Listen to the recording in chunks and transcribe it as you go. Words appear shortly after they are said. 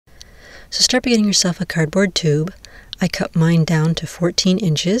So start by getting yourself a cardboard tube. I cut mine down to 14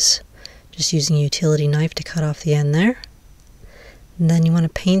 inches, just using a utility knife to cut off the end there. And then you want to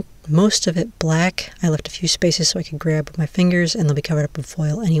paint most of it black. I left a few spaces so I could grab with my fingers, and they'll be covered up with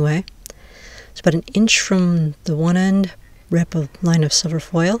foil anyway. So about an inch from the one end, wrap a line of silver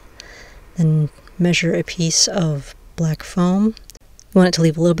foil, then measure a piece of black foam. You want it to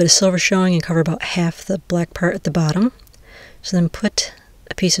leave a little bit of silver showing and cover about half the black part at the bottom. So then put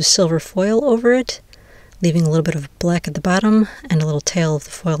a piece of silver foil over it, leaving a little bit of black at the bottom and a little tail of the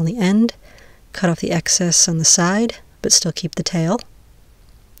foil on the end. Cut off the excess on the side, but still keep the tail.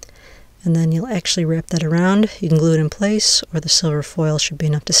 And then you'll actually wrap that around. You can glue it in place, or the silver foil should be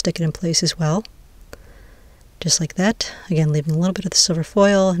enough to stick it in place as well. Just like that. Again, leaving a little bit of the silver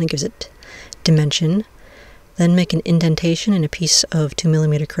foil, and it gives it dimension. Then make an indentation in a piece of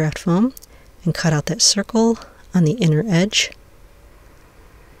 2mm craft foam, and cut out that circle on the inner edge.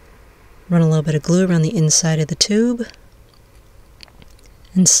 Run a little bit of glue around the inside of the tube,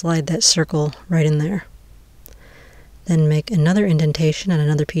 and slide that circle right in there. Then make another indentation on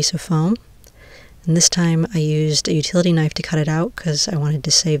another piece of foam, and this time I used a utility knife to cut it out because I wanted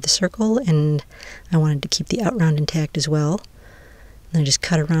to save the circle and I wanted to keep the outround intact as well. And I just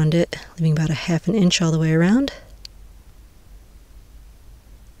cut around it, leaving about a ½ inch all the way around.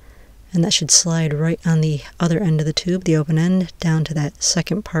 And that should slide right on the other end of the tube, the open end, down to that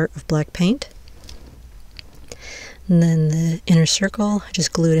second part of black paint. And then the inner circle, I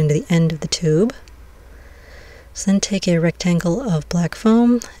just glued into the end of the tube. So then take a rectangle of black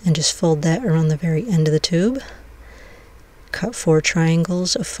foam and just fold that around the very end of the tube. Cut 4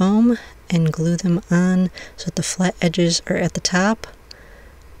 triangles of foam and glue them on so that the flat edges are at the top.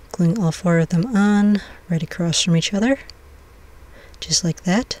 Gluing all 4 of them on right across from each other, just like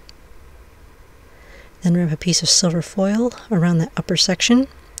that. Then wrap a piece of silver foil around that upper section,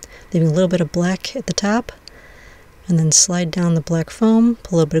 leaving a little bit of black at the top. And then slide down the black foam,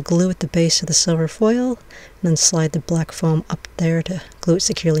 put a little bit of glue at the base of the silver foil, and then slide the black foam up there to glue it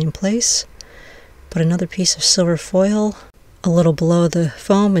securely in place. Put another piece of silver foil a little below the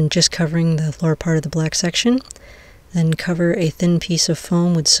foam and just covering the lower part of the black section. Then cover a thin piece of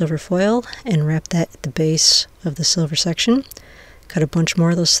foam with silver foil and wrap that at the base of the silver section. Cut a bunch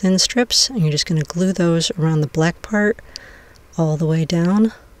more of those thin strips, and you're just going to glue those around the black part all the way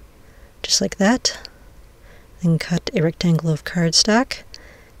down, just like that. Then cut a rectangle of cardstock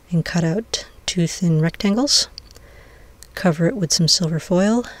and cut out 2 thin rectangles. Cover it with some silver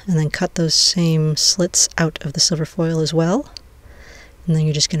foil and then cut those same slits out of the silver foil as well. And then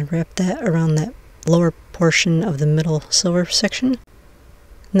you're just going to wrap that around that lower portion of the middle silver section.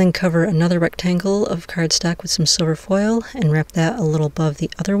 And then cover another rectangle of cardstock with some silver foil and wrap that a little above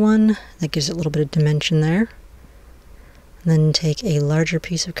the other one. That gives it a little bit of dimension there. And then take a larger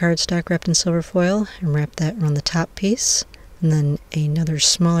piece of cardstock wrapped in silver foil and wrap that around the top piece. And then another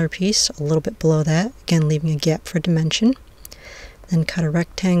smaller piece a little bit below that, again leaving a gap for dimension. Then cut a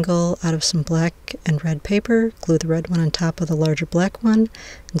rectangle out of some black and red paper, glue the red one on top of the larger black one,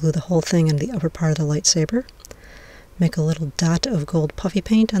 and glue the whole thing on the upper part of the lightsaber. Make a little dot of gold puffy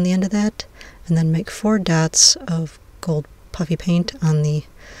paint on the end of that, and then make 4 dots of gold puffy paint on the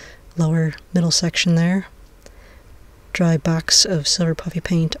lower middle section there. Draw a box of silver puffy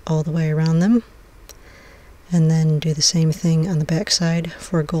paint all the way around them, and then do the same thing on the back side,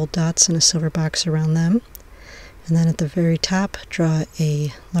 4 gold dots and a silver box around them. And then at the very top, draw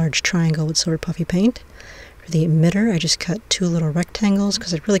a large triangle with silver puffy paint. For the emitter, I just cut 2 little rectangles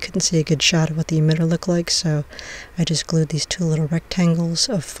because I really couldn't see a good shot of what the emitter looked like, so I just glued these 2 little rectangles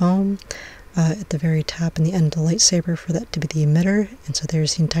of foam at the very top and the end of the lightsaber for that to be the emitter, and so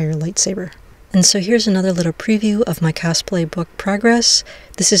there's the entire lightsaber. And so here's another little preview of my cosplay book progress.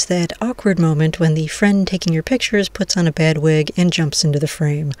 This is that awkward moment when the friend taking your pictures puts on a bad wig and jumps into the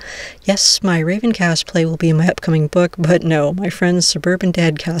frame. Yes, my Raven cosplay will be in my upcoming book, but no, my friend's suburban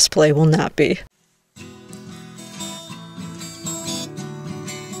dad cosplay will not be.